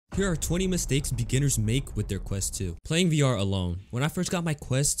Here are 20 mistakes beginners make with their Quest 2. Playing VR alone. When I first got my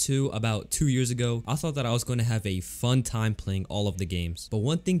Quest 2 about 2 years ago, I thought that I was going to have a fun time playing all of the games. But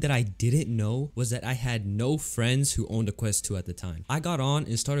one thing that I didn't know was that I had no friends who owned a Quest 2 at the time. I got on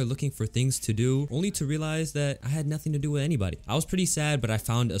and started looking for things to do, only to realize that I had nothing to do with anybody. I was pretty sad, but I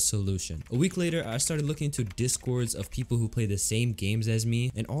found a solution. A week later, I started looking into Discords of people who play the same games as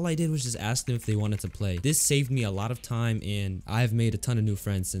me, and all I did was just ask them if they wanted to play. This saved me a lot of time, and I've made a ton of new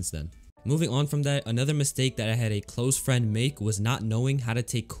friends since then. Moving on from that, another mistake that I had a close friend make was not knowing how to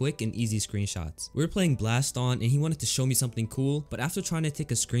take quick and easy screenshots. We were playing Blast On and he wanted to show me something cool, but after trying to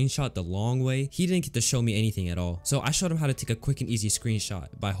take a screenshot the long way, he didn't get to show me anything at all. So I showed him how to take a quick and easy screenshot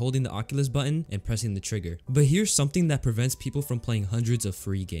by holding the Oculus button and pressing the trigger. But here's something that prevents people from playing hundreds of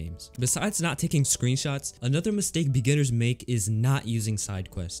free games. Besides not taking screenshots, another mistake beginners make is not using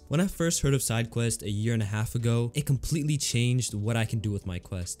Sidequest. When I first heard of Sidequest a year and a half ago, it completely changed what I can do with my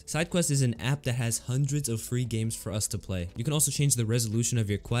Quest. Sidequest is an app that has hundreds of free games for us to play. You can also change the resolution of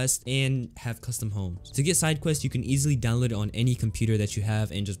your Quest and have custom homes. To get Sidequest, you can easily download it on any computer that you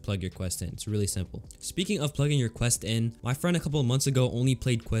have and just plug your Quest in. It's really simple. Speaking of plugging your Quest in, my friend a couple of months ago only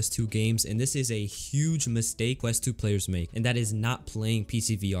played Quest 2 games, and this is a huge mistake Quest 2 players make, and that is not playing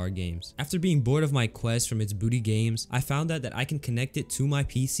PC VR games. After being bored of my Quest from its booty games, I found out that I can connect it to my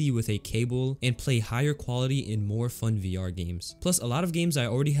PC with a cable and play higher quality and more fun VR games. Plus, a lot of games I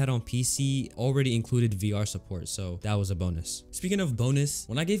already had on PC already included VR support, so that was a bonus. Speaking of bonus,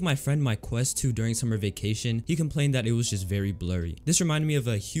 when I gave my friend my Quest 2 during summer vacation, he complained that it was just very blurry. This reminded me of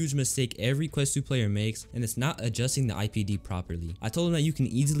a huge mistake every Quest 2 player makes, and it's not adjusting the IPD properly. I told him that you can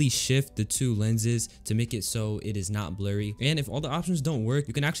easily shift the two lenses to make it so it is not blurry, and if all the options don't work,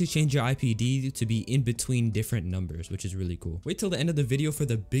 you can actually change your IPD to be in between different numbers, which is really cool. Wait till the end of the video for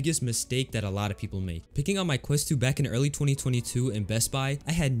the biggest mistake that a lot of people make. Picking up my Quest 2 back in early 2022 in Best Buy,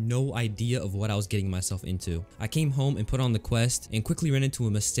 I had no idea of what I was getting myself into. I came home and put on the Quest and quickly ran into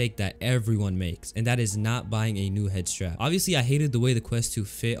a mistake that everyone makes, and that is not buying a new head strap. Obviously, I hated the way the Quest 2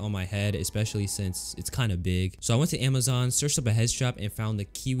 fit on my head, especially since it's kind of big. So I went to Amazon, searched up a head strap, and found the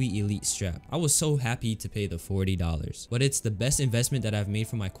Kiwi Elite strap. I was so happy to pay the $40, but it's the best investment that I've made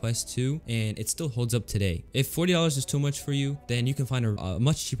for my Quest 2, and it still holds up today. If $40 is too much for you, then you can find a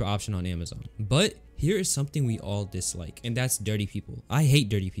much cheaper option on Amazon. But here is something we all dislike, and that's dirty people. I hate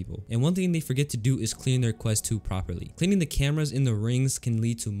dirty people, and one thing they forget to do is clean their Quest 2 properly. Cleaning the cameras in the rings can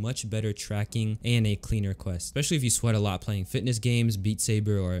lead to much better tracking and a cleaner Quest, especially if you sweat a lot playing fitness games, Beat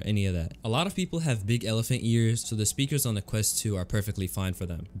Saber, or any of that. A lot of people have big elephant ears, so the speakers on the Quest 2 are perfectly fine for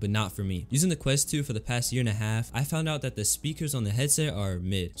them, but not for me. Using the Quest 2 for the past year and a half, I found out that the speakers on the headset are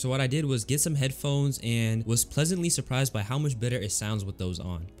mid. So what I did was get some headphones and was pleasantly surprised by how much better it sounds with those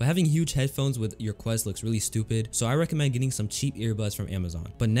on. But having huge headphones with your Quest looks really stupid, so I recommend getting some cheap earbuds from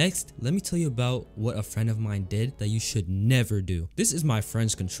Amazon. But next, let me tell you about what a friend of mine did that you should never do. This is my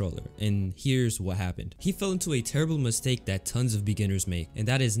friend's controller, and here's what happened. He fell into a terrible mistake that tons of beginners make, and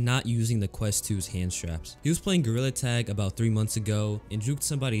that is not using the Quest 2's hand straps. He was playing Gorilla Tag about 3 months ago and juked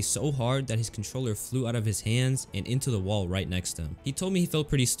somebody so hard that his controller flew out of his hands and into the wall right next to him. He told me he felt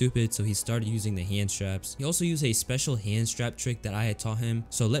pretty stupid, so he started using the hand straps. He also used a special hand strap trick that I had taught him,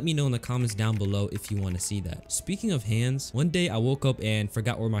 so let me know in the comments down below if you want to see that. Speaking of hands, one day I woke up and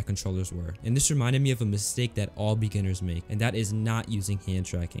forgot where my controllers were, and this reminded me of a mistake that all beginners make, and that is not using hand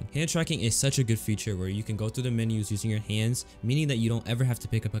tracking. Hand tracking is such a good feature where you can go through the menus using your hands, meaning that you don't ever have to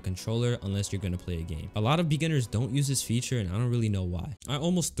pick up a controller unless you're going to play a game. A lot of beginners don't use this feature, and I don't really know why. I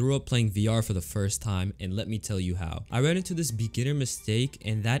almost threw up playing VR for the first time, and let me tell you how. I ran into this beginner mistake,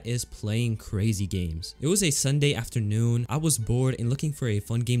 and that is playing crazy games. It was a Sunday afternoon. I was bored and looking for a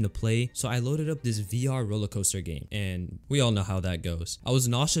fun game to play, so I loaded up this VR roller coaster game, and we all know how that goes. I was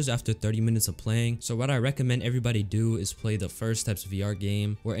nauseous after 30 minutes of playing, so what I recommend everybody do is play the First Steps VR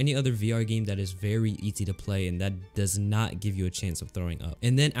game or any other VR game that is very easy to play and that does not give you a chance of throwing up.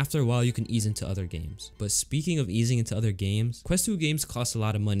 And then after a while you can ease into other games. But speaking of easing into other games, Quest 2 games cost a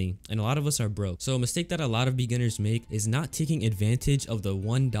lot of money and a lot of us are broke. So a mistake that a lot of beginners make is not taking advantage of the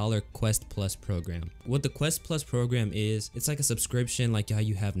 $1 Quest Plus program. What the Quest Plus program is, it's like a subscription like how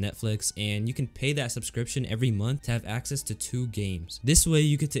you have Netflix, and you can pay that subscription every month to have access to 2 games. This way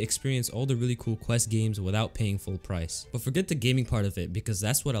you get to experience all the really cool Quest games without paying full price. But forget the gaming part of it because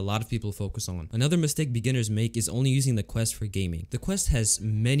that's what a lot of people focus on. Another mistake beginners make is only using the Quest for gaming. The Quest has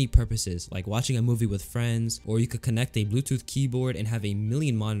many purposes, like watching a movie with friends, or you could connect a Bluetooth keyboard and have a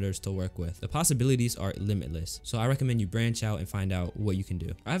million monitors to work with. The possibilities are limitless, so I recommend you branch out and find out what you can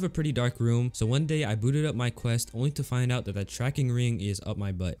do. I have a pretty dark room, so one day I booted up my Quest only to find out that the tracking ring is up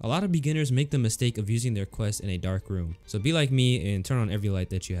my butt. A lot of beginners make the mistake of using their Quest in a dark room. So be like me and turn on every light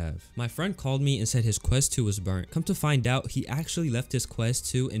that you have. My friend called me and said his Quest 2 was burnt. Come to find out, he actually left his Quest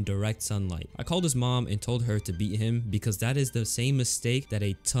 2 in direct sunlight. I called his mom and told her to beat him because that is the same mistake that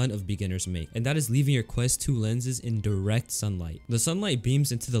a ton of beginners make, and that is leaving your Quest 2 lenses in direct sunlight. The sunlight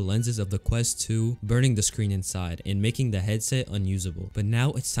beams into the lenses of the Quest 2, burning the screen inside and making the headset unusable. But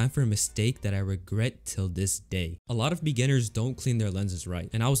now it's time for a mistake that I regret till this day. A lot of beginners don't clean their lenses right,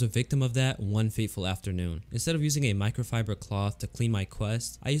 and I was a victim of that one fateful afternoon. Instead of using a microfiber cloth to clean my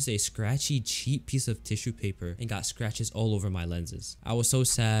Quest, I used a scratchy, cheap piece of tissue paper and got scratches all over my lenses. I was so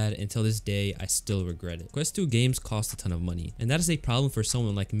sad, and till this day, I still regret it. Quest 2 games cost a ton of money, and that is a problem for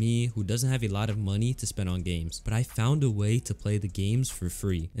someone like me who doesn't have a lot of money to spend on games. But I found a way to play the games for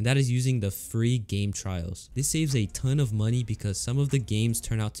free, and that is using the free game trials. This saves a ton of money because some of the games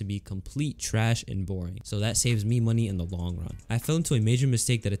turn out to be complete trash and boring, so that saves me money in the long run. I fell into a major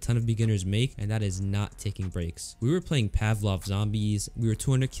mistake that a ton of beginners make, and that is not taking breaks. We were playing Pavlov Zombies, we were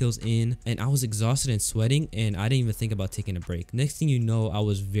 200 kills in, and I was exhausted and sweating, and I didn't even think about taking a break. Next thing you know, I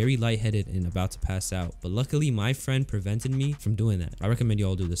was very lightheaded and about to pass out, but luckily my friend prevented me from doing that. I recommend you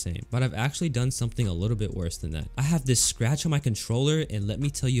all do the same. But I've actually done something a little bit worse than that. I have this scratch on my controller, and let me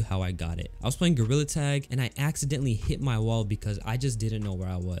tell you how I got it. I was playing Gorilla Tag and I accidentally hit my wall because I just didn't know where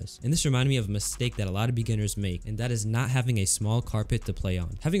I was. And this reminded me of a mistake that a lot of beginners make, and that is not having a small carpet to play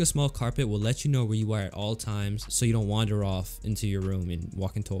on. Having a small carpet will let you know where you are at all times so you don't wander off into your room and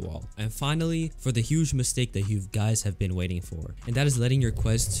walk into a wall. And finally, for the huge mistake that you guys have been waiting for, and that is letting your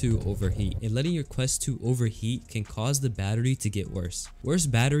Quest 2 overheat. And letting your Quest 2 overheat can cause the battery to get worse. Worse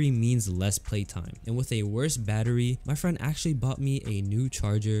battery means less playtime. And with a worse battery, my friend actually bought me a new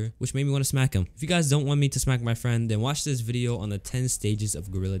charger, which made me want to smack him. If you guys don't want me to smack my friend, then watch this video on the 10 stages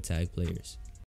of Gorilla Tag players.